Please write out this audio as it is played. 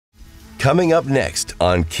Coming up next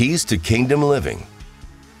on Keys to Kingdom Living.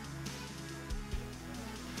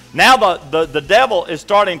 Now the devil is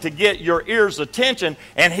starting to get your ears' attention,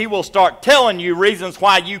 and he will start telling you reasons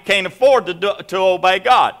why you can't afford to obey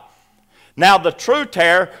God. Now the true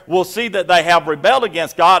terror will see that they have rebelled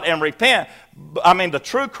against God and repent. I mean the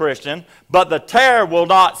true Christian, but the terror will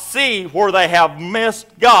not see where they have missed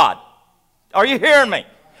God. Are you hearing me?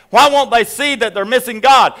 Why won't they see that they're missing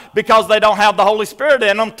God? Because they don't have the Holy Spirit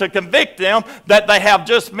in them to convict them that they have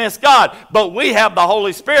just missed God. But we have the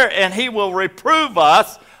Holy Spirit, and He will reprove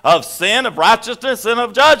us of sin, of righteousness, and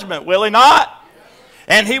of judgment. Will He not?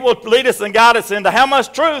 And He will lead us and guide us into how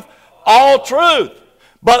much truth? All truth.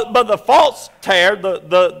 But the false terror,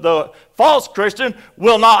 the false Christian,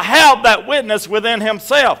 will not have that witness within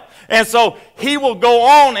himself. And so he will go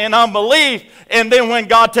on in unbelief, and then when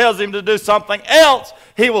God tells him to do something else,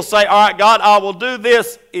 he will say, all right, God, I will do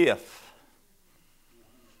this if.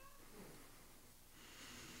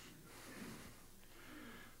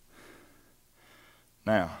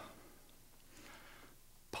 Now,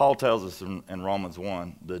 Paul tells us in Romans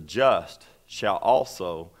 1, the just shall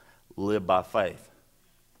also live by faith.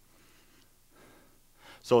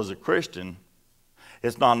 So as a Christian,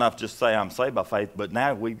 it's not enough just to say I'm saved by faith, but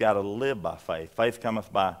now we've got to live by faith. Faith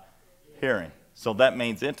cometh by hearing. So that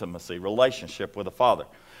means intimacy, relationship with the Father.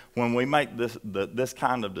 When we make this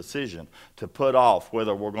kind of decision to put off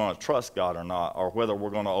whether we're going to trust God or not, or whether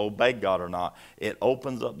we're going to obey God or not, it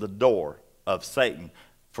opens up the door of Satan,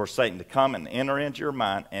 for Satan to come and enter into your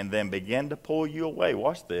mind and then begin to pull you away,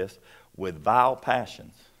 watch this, with vile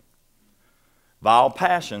passions. Vile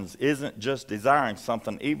passions isn't just desiring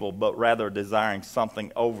something evil, but rather desiring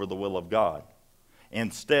something over the will of God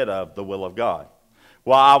instead of the will of God.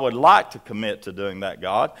 Well, I would like to commit to doing that,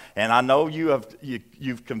 God, and I know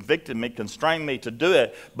you've convicted me, constrained me to do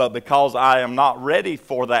it, but because I am not ready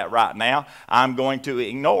for that right now, I'm going to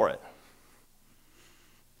ignore it.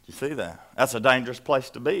 You see that? That's a dangerous place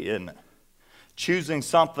to be, isn't it? Choosing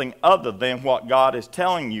something other than what God is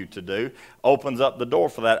telling you to do opens up the door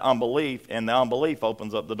for that unbelief, and the unbelief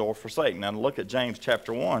opens up the door for Satan. Now look at James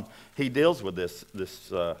chapter 1. He deals with this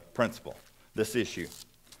principle, this issue.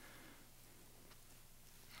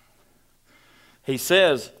 He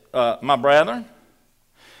says, my brethren,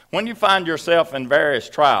 when you find yourself in various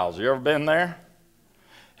trials, you ever been there?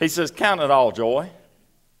 He says, count it all joy,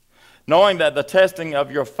 knowing that the testing of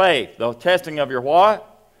your faith, the testing of your what?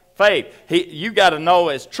 Faith. You got to know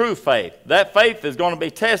it's true faith. That faith is going to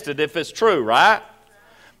be tested if it's true, right?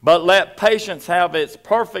 But let patience have its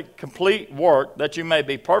perfect, complete work, that you may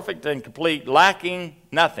be perfect and complete, lacking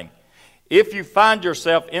nothing. If you find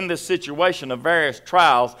yourself in this situation of various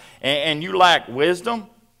trials and you lack wisdom,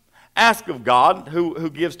 ask of God, who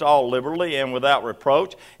gives to all liberally and without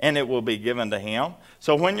reproach, and it will be given to Him.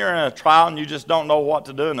 So when you're in a trial and you just don't know what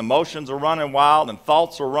to do, and emotions are running wild and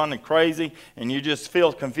thoughts are running crazy, and you just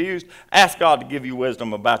feel confused, ask God to give you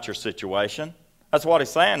wisdom about your situation. That's what He's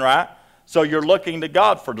saying, right? So you're looking to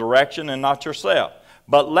God for direction and not yourself.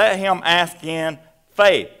 But let Him ask in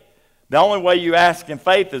faith. The only way you ask in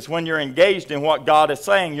faith is when you're engaged in what God is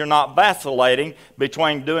saying. You're not vacillating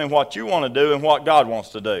between doing what you want to do and what God wants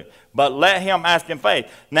to do. But let Him ask in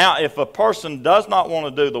faith. Now, if a person does not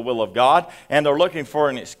want to do the will of God and they're looking for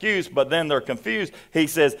an excuse, but then they're confused, He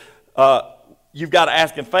says, you've got to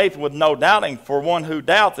ask in faith with no doubting, for one who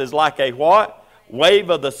doubts is like a what? Wave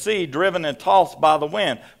of the sea driven and tossed by the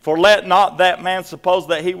wind. For let not that man suppose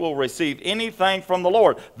that he will receive anything from the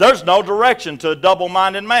Lord. There's no direction to a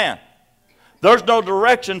double-minded man. There's no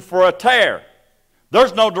direction for a terror.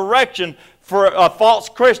 There's no direction for a false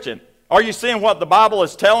Christian. Are you seeing what the Bible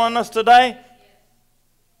is telling us today?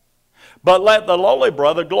 But let the lowly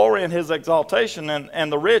brother glory in his exaltation,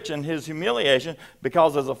 and the rich in his humiliation,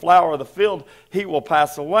 because as a flower of the field he will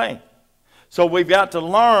pass away. So we've got to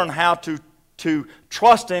learn how to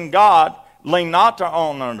trust in God, lean not to our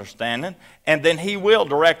own understanding, and then He will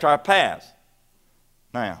direct our paths.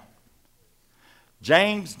 Now,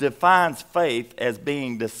 James defines faith as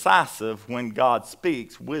being decisive when God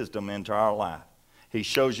speaks wisdom into our life. He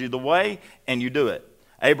shows you the way and you do it.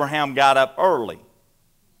 Abraham got up early.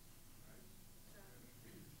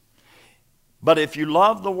 But if you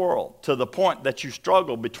love the world to the point that you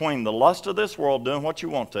struggle between the lust of this world, doing what you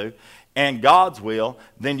want to, and God's will,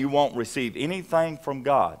 then you won't receive anything from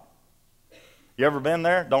God. You ever been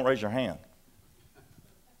there? Don't raise your hand.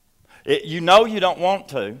 You know you don't want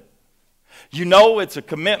to. You know it's a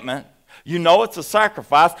commitment. You know it's a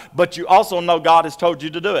sacrifice, but you also know God has told you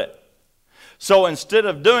to do it. So instead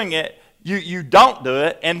of doing it, you don't do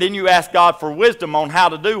it, and then you ask God for wisdom on how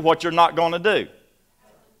to do what you're not going to do.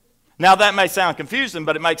 Now that may sound confusing,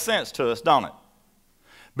 but it makes sense to us, don't it?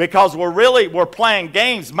 Because we're playing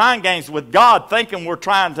games, mind games with God, thinking we're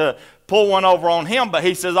trying to pull one over on him. But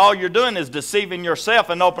he says all you're doing is deceiving yourself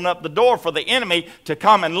and open up the door for the enemy to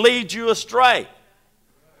come and lead you astray.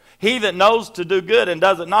 He that knows to do good and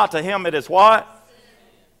does it not, to him it is what?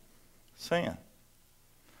 Sin.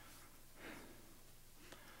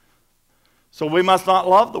 So we must not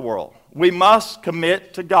love the world. We must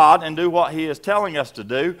commit to God and do what he is telling us to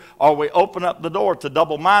do, or we open up the door to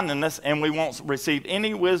double-mindedness and we won't receive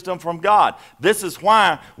any wisdom from God. This is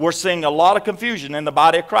why we're seeing a lot of confusion in the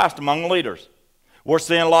body of Christ among leaders. We're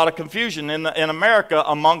seeing a lot of confusion in America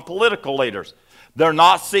among political leaders. They're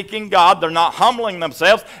not seeking God, they're not humbling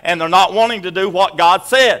themselves, and they're not wanting to do what God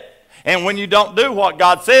said. And when you don't do what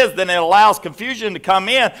God says, then it allows confusion to come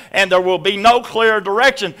in, and there will be no clear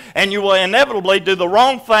direction, and you will inevitably do the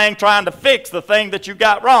wrong thing trying to fix the thing that you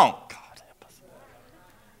got wrong. God help us.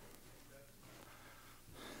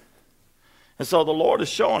 And so the Lord is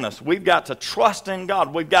showing us we've got to trust in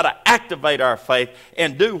God. We've got to activate our faith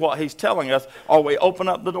and do what he's telling us, or we open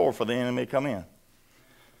up the door for the enemy to come in.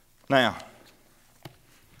 Now,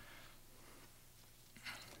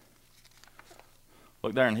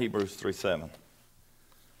 look there in Hebrews 3:7.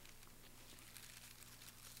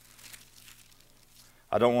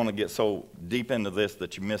 I don't want to get so deep into this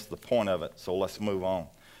that you miss the point of it, so let's move on.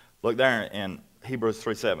 Look there in Hebrews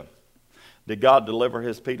 3:7. Did God deliver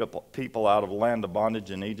his people out of the land of bondage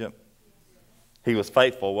in Egypt? He was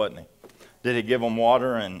faithful, wasn't he? Did he give them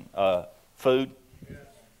water and food?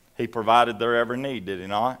 He provided their every need, did he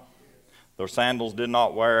not? Their sandals did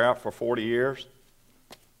not wear out for 40 years.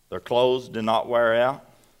 Their clothes did not wear out.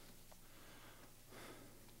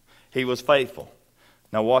 He was faithful.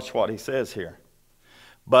 Now watch what he says here.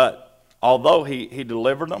 But although he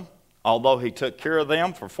delivered them, although he took care of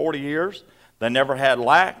them for 40 years, they never had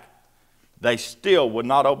lack, they still would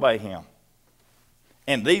not obey him.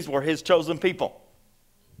 And these were his chosen people.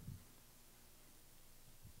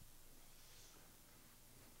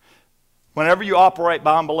 Whenever you operate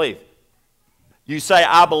by unbelief, you say,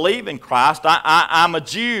 I believe in Christ. I'm a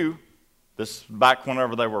Jew. This is back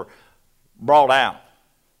whenever they were brought out.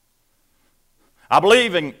 I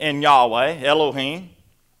believe in Yahweh, Elohim.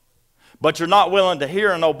 But you're not willing to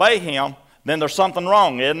hear and obey him, then there's something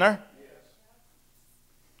wrong, isn't there? Yes.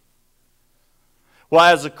 Well,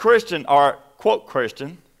 as a Christian, or quote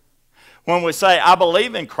Christian, when we say, I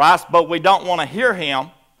believe in Christ, but we don't want to hear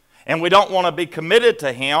him, and we don't want to be committed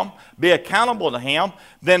to him, be accountable to him,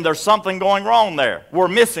 then there's something going wrong there. We're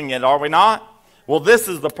missing it, are we not? Well, this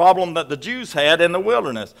is the problem that the Jews had in the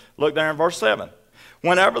wilderness. Look there in verse 7.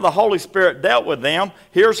 Whenever the Holy Spirit dealt with them,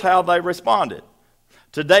 here's how they responded.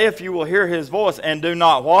 Today, if you will hear his voice and do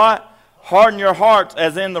not what? Harden your hearts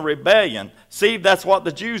as in the rebellion. See, that's what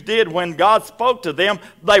the Jews did when God spoke to them.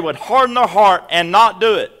 They would harden their heart and not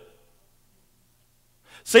do it.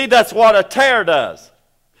 See, that's what a tear does.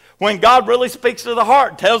 When God really speaks to the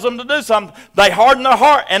heart, tells them to do something, they harden their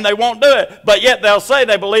heart and they won't do it. But yet they'll say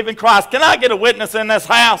they believe in Christ. Can I get a witness in this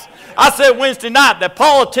house? I said Wednesday night that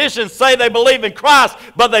politicians say they believe in Christ,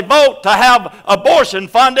 but they vote to have abortion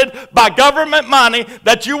funded by government money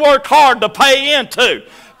that you work hard to pay into.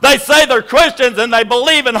 They say they're Christians and they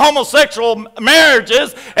believe in homosexual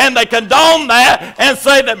marriages and they condone that and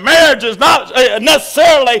say that marriage is not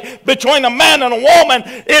necessarily between a man and a woman.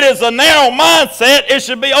 It is a narrow mindset. It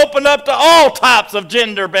should be opened up to all types of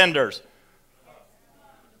gender benders.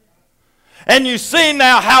 And you see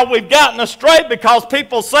now how we've gotten astray because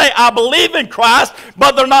people say, I believe in Christ,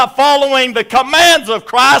 but they're not following the commands of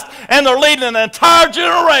Christ and they're leading an entire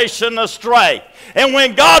generation astray. And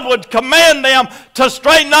when God would command them to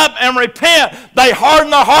straighten up and repent, they harden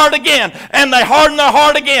their heart again. And they harden their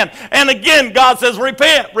heart again. And again, God says,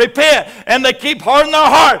 repent, repent. And they keep hardening their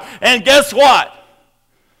heart. And guess what?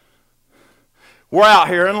 We're out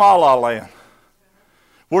here in La La Land.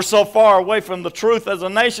 We're so far away from the truth as a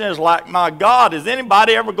nation. It's like, my God, is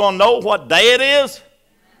anybody ever going to know what day it is?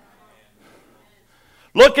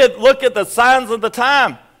 Look at the signs of the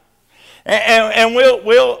time. And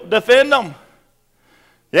we'll defend them.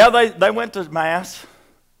 Yeah, they went to Mass.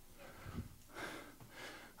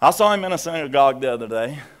 I saw him in a synagogue the other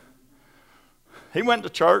day. He went to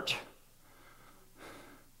church.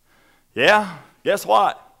 Yeah, guess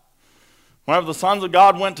what? Whenever the sons of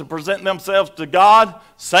God went to present themselves to God,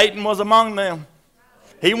 Satan was among them.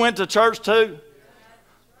 He went to church too.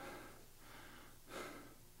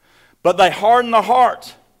 But they hardened their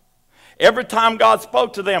hearts. Every time God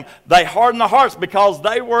spoke to them, they hardened their hearts because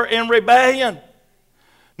they were in rebellion.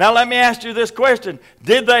 Now let me ask you this question.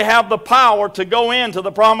 Did they have the power to go into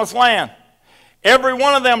the promised land? Every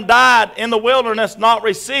one of them died in the wilderness, not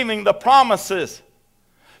receiving the promises.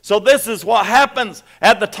 So this is what happens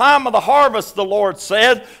at the time of the harvest, the Lord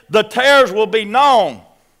said. The tares will be known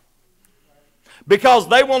because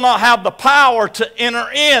they will not have the power to enter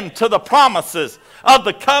into the promises of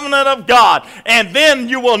the covenant of God. And then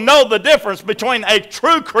you will know the difference between a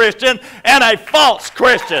true Christian and a false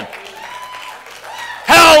Christian.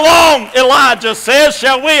 How long, Elijah says,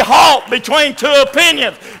 shall we halt between two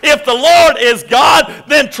opinions? If the Lord is God,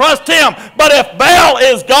 then trust Him. But if Baal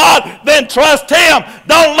is God, then trust Him.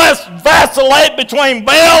 Don't let's vacillate between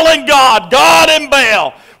Baal and God, God and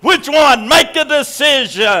Baal. Which one? Make a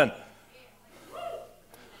decision.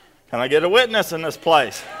 Can I get a witness in this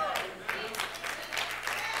place?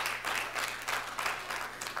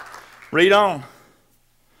 Read on.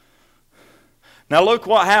 Now look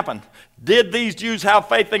what happened. Did these Jews have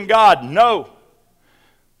faith in God? No.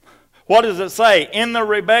 What does it say? In the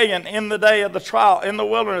rebellion, in the day of the trial, in the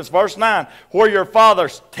wilderness, verse 9, where your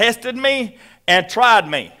fathers tested me and tried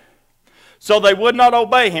me. So they would not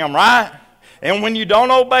obey Him, right? And when you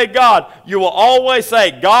don't obey God, you will always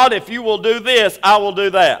say, God, if you will do this, I will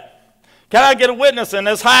do that. Can I get a witness in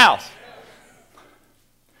this house?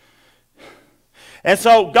 And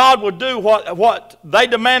so God would do what they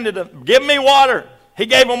demanded. Give me water. He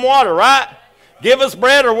gave them water, right? Give us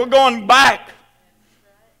bread or we're going back.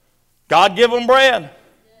 God give them bread.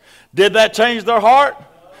 Did that change their heart?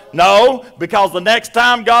 No, because the next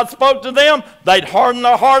time God spoke to them, they'd harden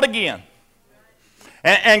their heart again.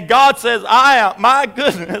 And God says, my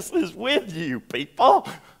goodness is with you, people.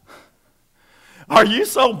 Are you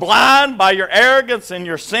so blind by your arrogance and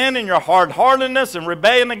your sin and your hard-heartedness and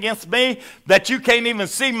rebellion against me that you can't even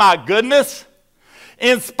see my goodness?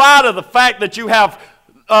 In spite of the fact that you have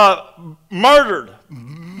murdered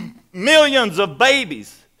millions of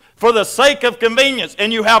babies for the sake of convenience,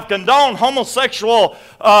 and you have condoned homosexual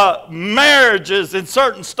marriages in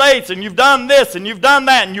certain states, and you've done this and you've done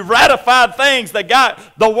that, and you've ratified things that got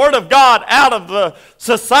the Word of God out of the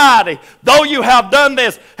society. Though you have done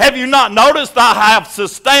this, have you not noticed I have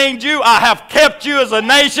sustained you? I have kept you as a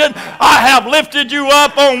nation. I have lifted you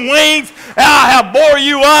up on wings, and I have bore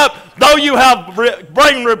you up. Though you have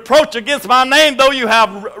bring reproach against my name, though you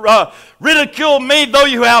have ridiculed me, though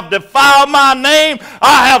you have defiled my name,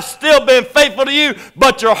 I have still been faithful to you.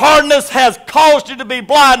 But your hardness has caused you to be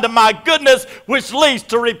blind to my goodness, which leads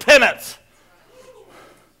to repentance.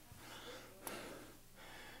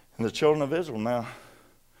 And the children of Israel now,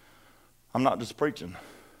 I'm not just preaching.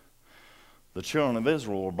 The children of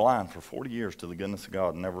Israel were blind for 40 years to the goodness of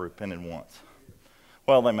God and never repented once.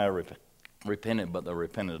 Well, they may have repented, but they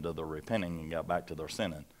repented of their repenting and got back to their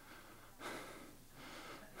sinning.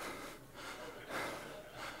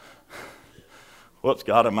 Whoops,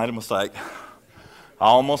 God, I made a mistake. I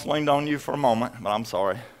almost leaned on you for a moment, but I'm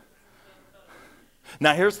sorry.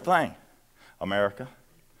 Now, here's the thing. America,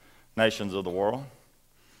 nations of the world,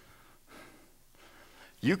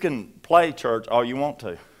 you can play church all you want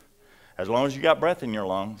to, as long as you got breath in your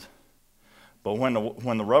lungs. But when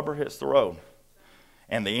the rubber hits the road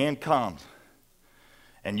and the end comes,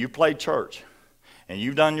 and you played church, and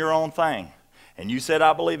you've done your own thing, and you said,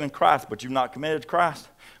 I believe in Christ, but you've not committed to Christ,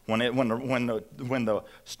 when the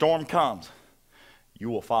storm comes, you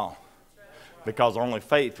will fall. Because only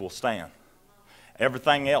faith will stand.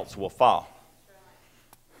 Everything else will fall.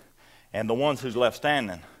 And the ones who's left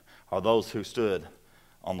standing are those who stood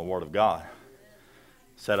on the Word of God.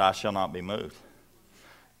 Said, I shall not be moved.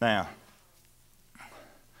 Now,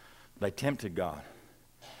 they tempted God.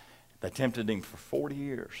 They tempted Him for 40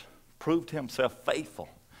 years. Proved Himself faithful.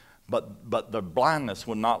 But the blindness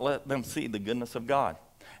would not let them see the goodness of God.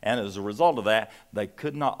 And as a result of that, they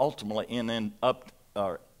could not ultimately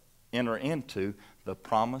enter into the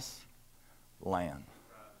promised land.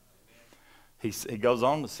 He goes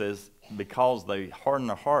on to says, because they hardened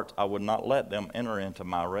their hearts, I would not let them enter into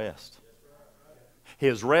my rest.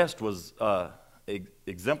 His rest was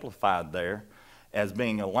exemplified there as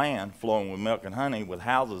being a land flowing with milk and honey, with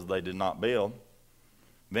houses they did not build,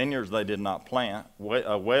 vineyards they did not plant,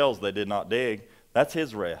 wells they did not dig. That's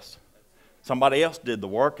His rest. Somebody else did the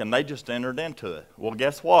work, and they just entered into it. Well,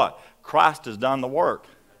 guess what? Christ has done the work.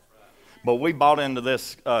 But we bought into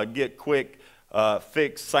this get-quick,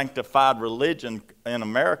 fix, sanctified religion in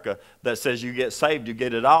America that says you get saved, you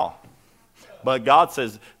get it all. But God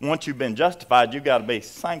says once you've been justified, you've got to be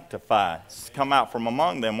sanctified. Come out from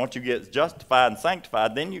among them. Once you get justified and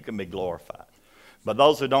sanctified, then you can be glorified. But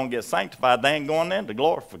those who don't get sanctified, they ain't going into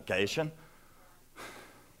glorification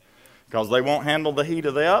because they won't handle the heat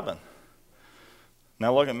of the oven.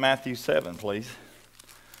 Now look at Matthew 7, please.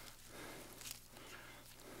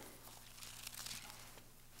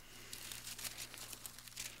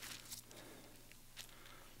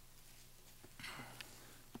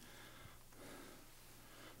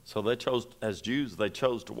 So they chose, as Jews, they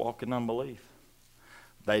chose to walk in unbelief.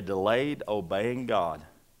 They delayed obeying God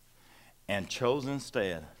and chose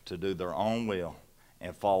instead to do their own will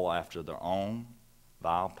and follow after their own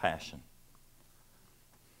vile passion.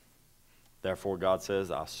 Therefore, God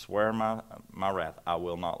says, I swear my wrath, I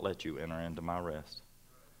will not let you enter into my rest.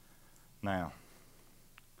 Now,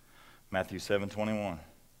 Matthew 7:21.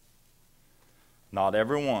 Not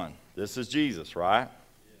everyone, this is Jesus, right?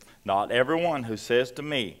 Not everyone who says to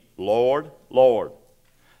me, Lord, Lord,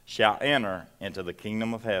 shall enter into the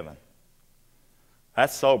kingdom of heaven.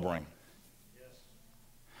 That's sobering.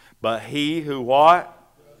 But he who what?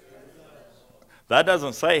 That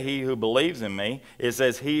doesn't say he who believes in me. It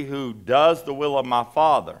says he who does the will of my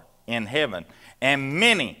Father in heaven. And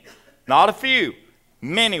many, not a few,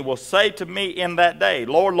 many will say to me in that day,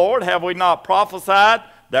 Lord, Lord, have we not prophesied?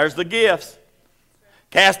 There's the gifts.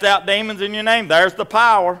 Cast out demons in your name. There's the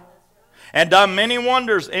power. And done many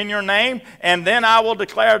wonders in your name. And then I will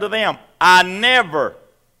declare to them, I never.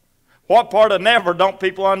 What part of never don't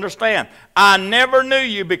people understand? I never knew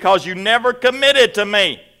you because you never committed to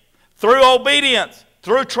me. Through obedience,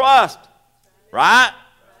 through trust. Right?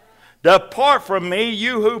 Depart from me,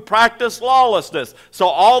 you who practice lawlessness. So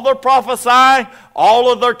all their prophesying, all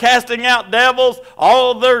of their casting out devils,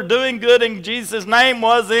 all of their doing good in Jesus' name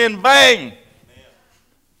was in vain.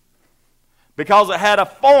 Because it had a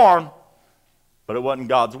form, but it wasn't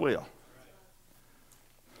God's will.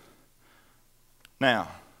 Now,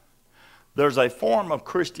 there's a form of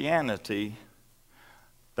Christianity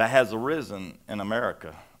that has arisen in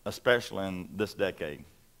America, especially in this decade,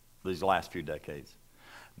 these last few decades,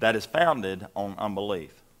 that is founded on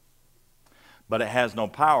unbelief. But it has no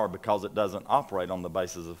power because it doesn't operate on the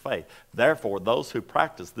basis of faith. Therefore, those who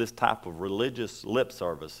practice this type of religious lip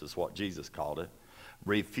service, is what Jesus called it,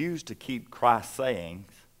 refuse to keep Christ's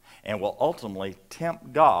sayings and will ultimately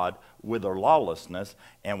tempt God with their lawlessness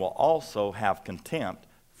and will also have contempt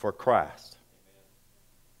for Christ.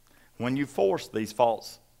 When you force these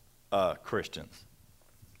false Christians,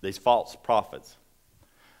 these false prophets,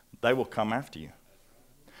 they will come after you.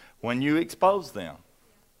 When you expose them,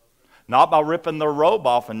 not by ripping their robe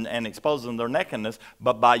off and exposing their nakedness,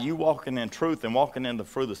 but by you walking in truth and walking in the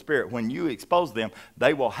fruit of the Spirit, when you expose them,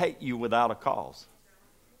 they will hate you without a cause.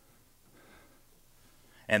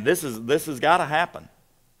 And this has got to happen.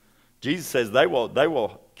 Jesus says they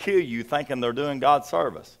will kill you thinking they're doing God's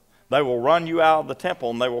service. They will run you out of the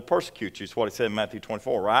temple and they will persecute you, is what he said in Matthew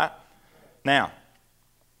 24, right? Now,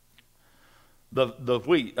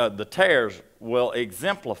 the tares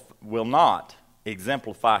will not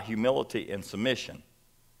exemplify humility and submission,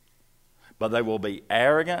 but they will be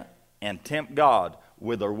arrogant and tempt God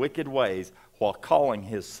with their wicked ways while calling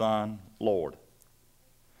his Son Lord.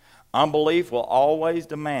 Unbelief will always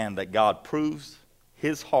demand that God proves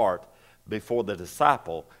his heart before the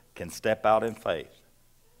disciple can step out in faith.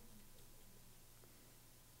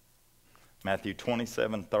 Matthew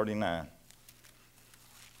 27:39.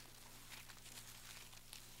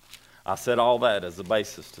 I said all that as a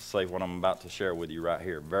basis to say what I'm about to share with you right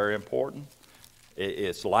here. Very important.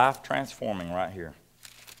 It's life transforming right here.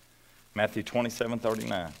 Matthew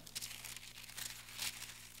 27:39.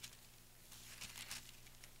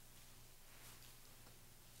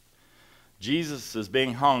 Jesus is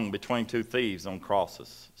being hung between two thieves on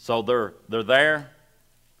crosses. So they're there.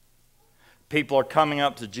 People are coming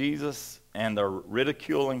up to Jesus and they're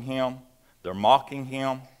ridiculing him. They're mocking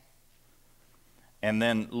him. And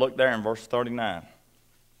then look there in verse 39.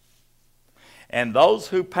 And those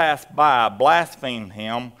who passed by blasphemed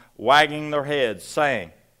him, wagging their heads,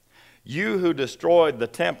 saying, You who destroyed the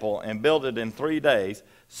temple and built it in 3 days,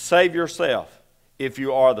 save yourself. If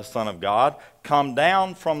you are the Son of God, come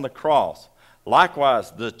down from the cross.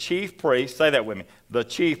 Likewise, the chief priest, say that with me, the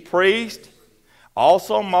chief priest,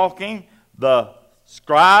 also mocking the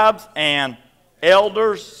scribes and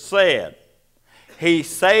elders, said, He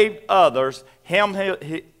saved others,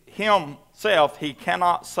 himself he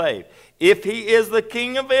cannot save. If he is the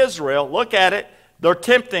king of Israel, look at it, they're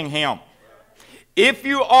tempting him. If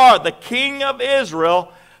you are the king of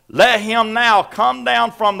Israel, let him now come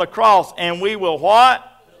down from the cross and we will what?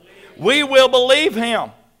 We will believe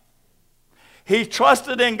him. He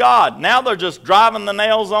trusted in God. Now they're just driving the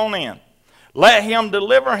nails on in. Let him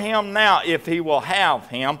deliver him now if he will have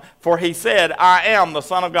him. For he said, I am the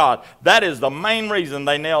Son of God. That is the main reason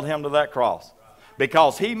they nailed him to that cross.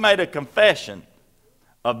 Because he made a confession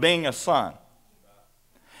of being a son.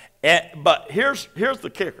 But here's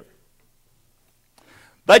the kicker.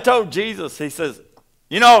 They told Jesus, he says,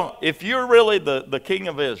 you know, if you're really the king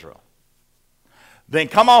of Israel, then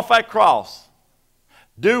come off that cross.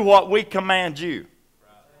 Do what we command you.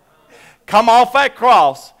 come off that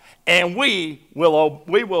cross, and we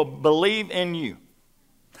will believe in you.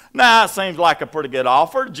 Now, it seems like a pretty good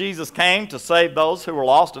offer. Jesus came to save those who were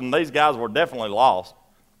lost, and these guys were definitely lost.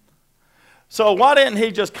 So why didn't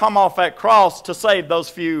he just come off that cross to save those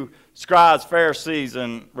few scribes, Pharisees,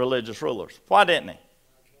 and religious rulers? Why didn't he?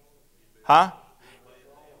 Huh?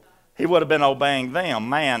 He would have been obeying them,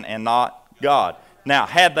 man, and not God. Now,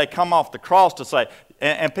 had they come off the cross to say,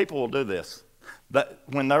 and people will do this, that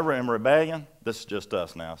when they're in rebellion, this is just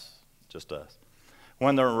us now, it's just us.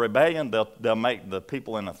 When they're in rebellion, they'll make the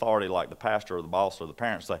people in authority, like the pastor or the boss or the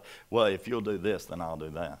parents, say, well, if you'll do this, then I'll do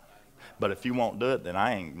that. But if you won't do it, then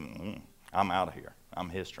I'm out of here. I'm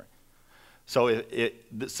history. So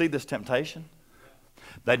see this temptation?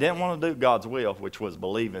 They didn't want to do God's will, which was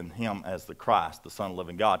believe in him as the Christ, the Son of the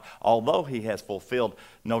living God, although he has fulfilled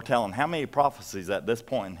no telling how many prophecies at this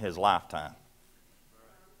point in his lifetime.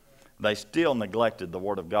 They still neglected the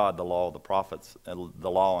Word of God, the law of the prophets, the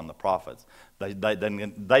law and the prophets.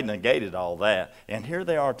 They negated all that. And here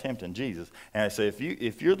they are tempting Jesus. And they say,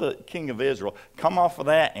 if you're the king of Israel, come off of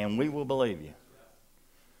that and we will believe you.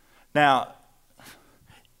 Now,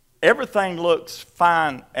 everything looks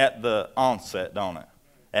fine at the onset, don't it?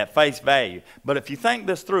 At face value. But if you think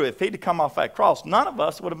this through, if he'd have come off that cross, none of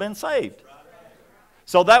us would have been saved.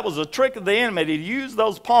 So that was a trick of the enemy to use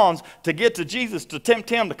those pawns to get to Jesus, to tempt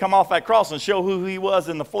him to come off that cross and show who he was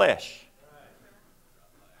in the flesh.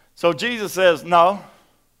 So Jesus says, no,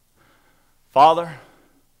 Father,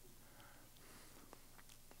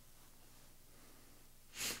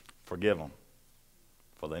 forgive them,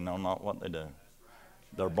 for they know not what they do.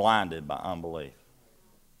 They're blinded by unbelief.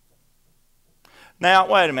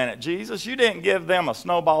 Now, wait a minute, Jesus, you didn't give them a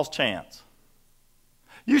snowball's chance.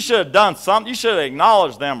 You should have done something. You should have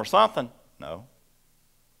acknowledged them or something. No.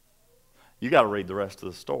 You got to read the rest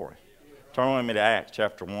of the story. Turn with me to Acts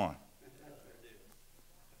chapter 1.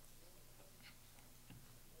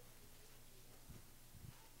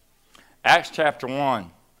 Acts chapter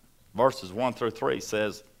 1, verses 1 through 3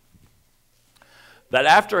 says that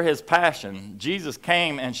after his passion, Jesus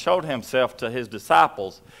came and showed himself to his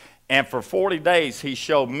disciples, and for 40 days he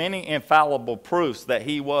showed many infallible proofs that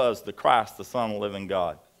he was the Christ, the Son of the living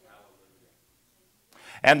God.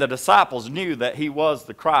 And the disciples knew that he was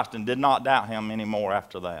the Christ and did not doubt him anymore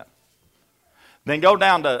after that. Then go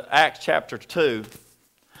down to Acts chapter 2,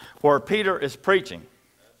 where Peter is preaching.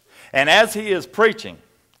 And as he is preaching,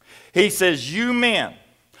 he says, you men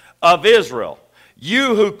of Israel,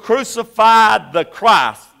 you who crucified the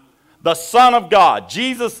Christ, the Son of God,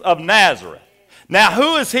 Jesus of Nazareth. Now,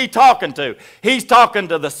 who is he talking to? He's talking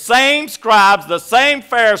to the same scribes, the same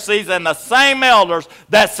Pharisees, and the same elders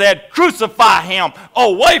that said, crucify him,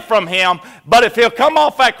 away from him, but if he'll come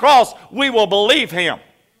off that cross, we will believe him.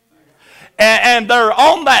 And they're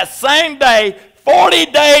on that same day, 40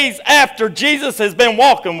 days after Jesus has been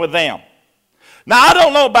walking with them. Now, I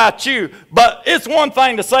don't know about you, but it's one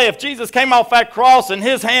thing to say if Jesus came off that cross and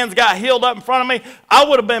his hands got healed up in front of me, I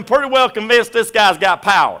would have been pretty well convinced this guy's got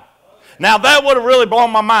power. Now, that would have really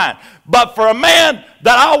blown my mind. But for a man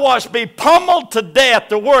that I watched be pummeled to death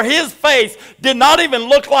to where his face did not even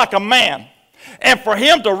look like a man, and for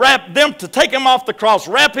him to take him off the cross,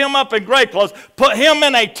 wrap him up in grave clothes, put him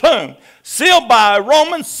in a tomb, sealed by a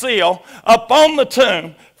Roman seal upon the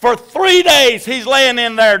tomb, for 3 days he's laying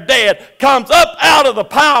in there dead, comes up out of the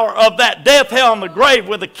power of that death, hell, and the grave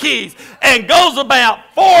with the keys, and goes about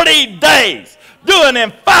 40 days doing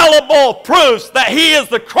infallible proofs that he is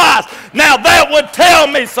the Christ. Now that would tell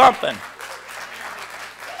me something.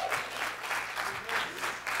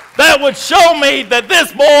 That would show me that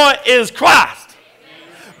this boy is Christ.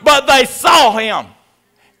 But they saw him,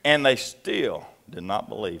 and they still did not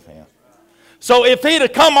believe him. So if he'd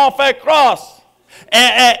have come off that cross,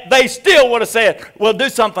 and they still would have said, well, do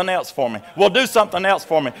something else for me. Well, do something else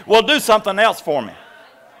for me. Well, do something else for me.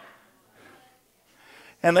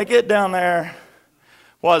 And they get down there,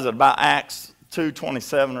 what is it, about Acts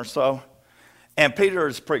 2:27 or so, and Peter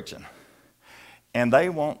is preaching. And they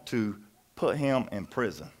want to put him in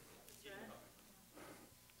prison.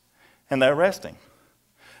 And they arrest him.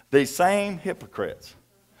 These same hypocrites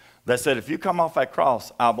that said, if you come off that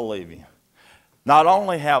cross, I'll believe you. Not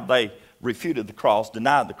only have they refuted the cross,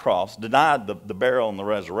 denied the burial and the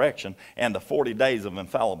resurrection, and the 40 days of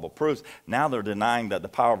infallible proofs, now they're denying that the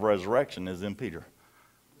power of resurrection is in Peter.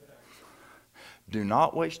 Do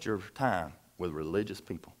not waste your time with religious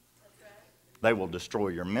people. They will destroy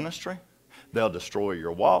your ministry, they'll destroy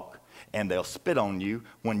your walk, and they'll spit on you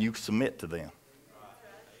when you submit to them.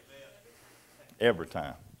 Every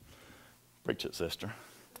time. Preach it, sister.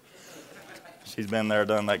 She's been there,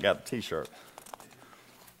 done that, got the t-shirt.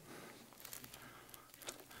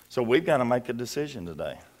 So we've got to make a decision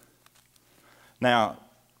today. Now,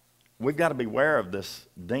 we've got to beware of this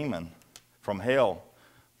demon from hell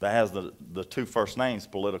that has the two first names,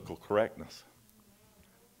 political correctness.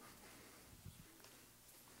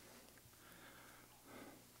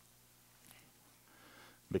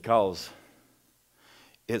 Because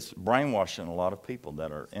it's brainwashing a lot of people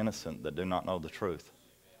that are innocent, that do not know the truth.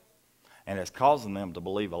 And it's causing them to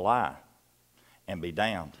believe a lie and be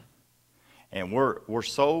damned. And we're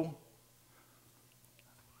so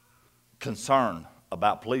concerned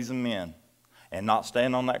about pleasing men and not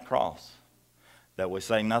staying on that cross that we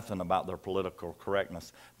say nothing about their political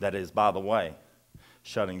correctness. That is, by the way,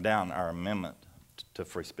 shutting down our amendment to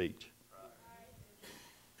free speech.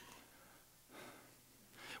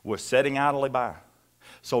 We're sitting idly by.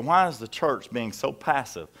 So why is the church being so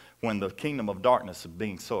passive when the kingdom of darkness is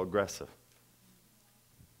being so aggressive?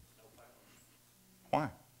 Why?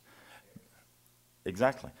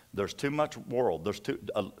 Exactly. There's too much world.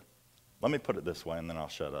 Let me put it this way, and then I'll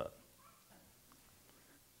shut up.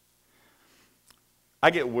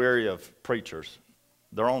 I get weary of preachers.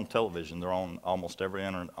 They're on television. They're on almost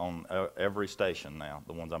every station now,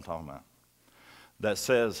 the ones I'm talking about, that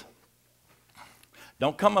says,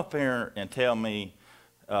 don't come up here and tell me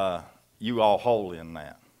you all holy in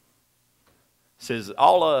that. It says,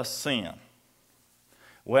 all of us sin.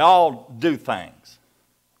 We all do things.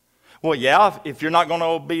 Well, yeah, if you're not going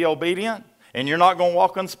to be obedient and you're not going to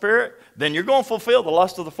walk in the Spirit, then you're going to fulfill the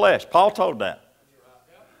lust of the flesh. Paul told that.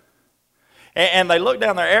 And they look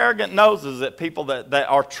down their arrogant noses at people that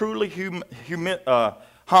are truly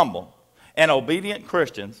humble and obedient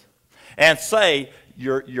Christians and say,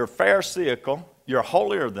 you're pharisaical, you're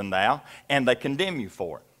holier than thou, and they condemn you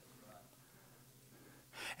for it.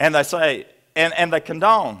 And they say, and they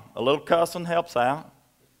condone, a little cussing helps out.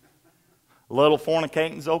 A little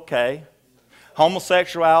fornicating's okay.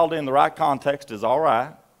 Homosexuality in the right context is all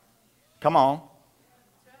right. Come on.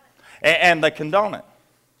 And they condone it.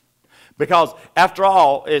 Because, after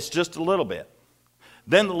all, it's just a little bit.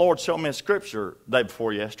 Then the Lord showed me a scripture day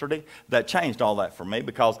before yesterday that changed all that for me,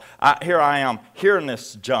 because here I am hearing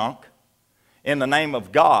this junk in the name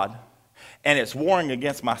of God, and it's warring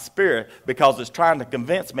against my spirit because it's trying to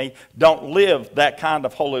convince me don't live that kind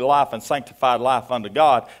of holy life and sanctified life unto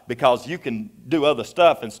God, because you can do other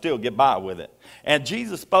stuff and still get by with it. And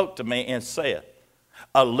Jesus spoke to me and said,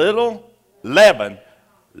 a little leaven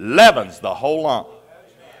leavens the whole lump.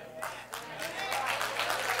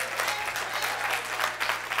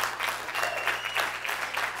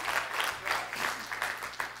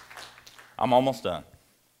 I'm almost done.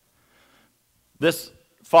 This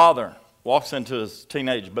father walks into his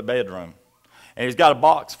teenage bedroom, and he's got a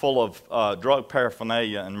box full of drug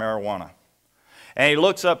paraphernalia and marijuana. And he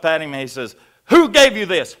looks up at him and he says, who gave you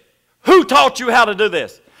this? Who taught you how to do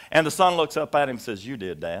this? And the son looks up at him and says, you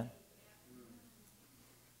did, Dad.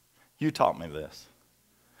 You taught me this.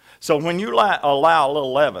 So when you allow a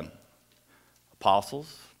little leaven,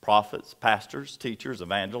 apostles, prophets, pastors, teachers,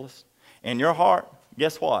 evangelists, in your heart,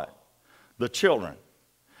 guess what? The children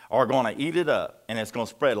are going to eat it up, and it's going to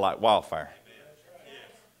spread like wildfire.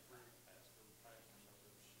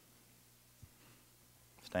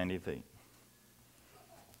 Stand to your feet.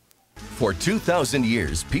 For 2,000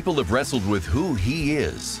 years, people have wrestled with who He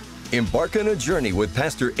is. Embark on a journey with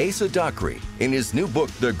Pastor Asa Dockery in his new book,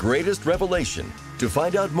 The Greatest Revelation. To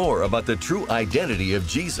find out more about the true identity of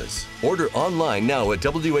Jesus, order online now at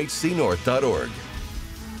whcnorth.org.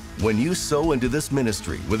 When you sow into this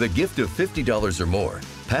ministry with a gift of $50 or more,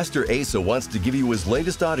 Pastor Asa wants to give you his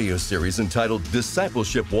latest audio series entitled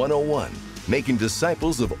Discipleship 101, Making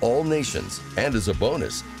Disciples of All Nations, and as a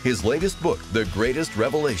bonus, his latest book, The Greatest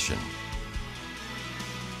Revelation.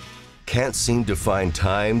 Can't seem to find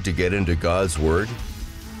time to get into God's Word?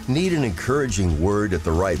 Need an encouraging word at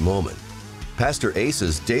the right moment? Pastor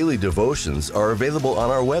Asa's daily devotions are available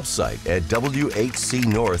on our website at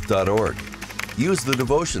whcnorth.org. Use the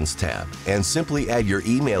Devotions tab and simply add your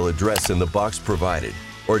email address in the box provided,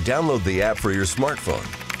 or download the app for your smartphone.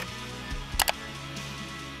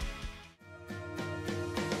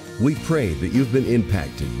 We pray that you've been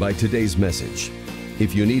impacted by today's message.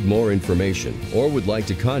 If you need more information or would like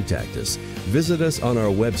to contact us, visit us on our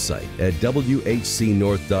website at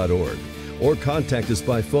whcnorth.org or contact us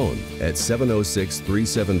by phone at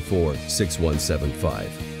 706-374-6175.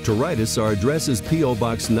 To write us, our address is P.O.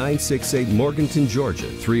 Box 968, Morganton, Georgia,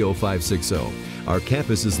 30560. Our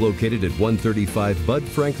campus is located at 135 Bud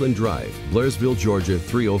Franklin Drive, Blairsville, Georgia,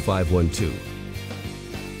 30512.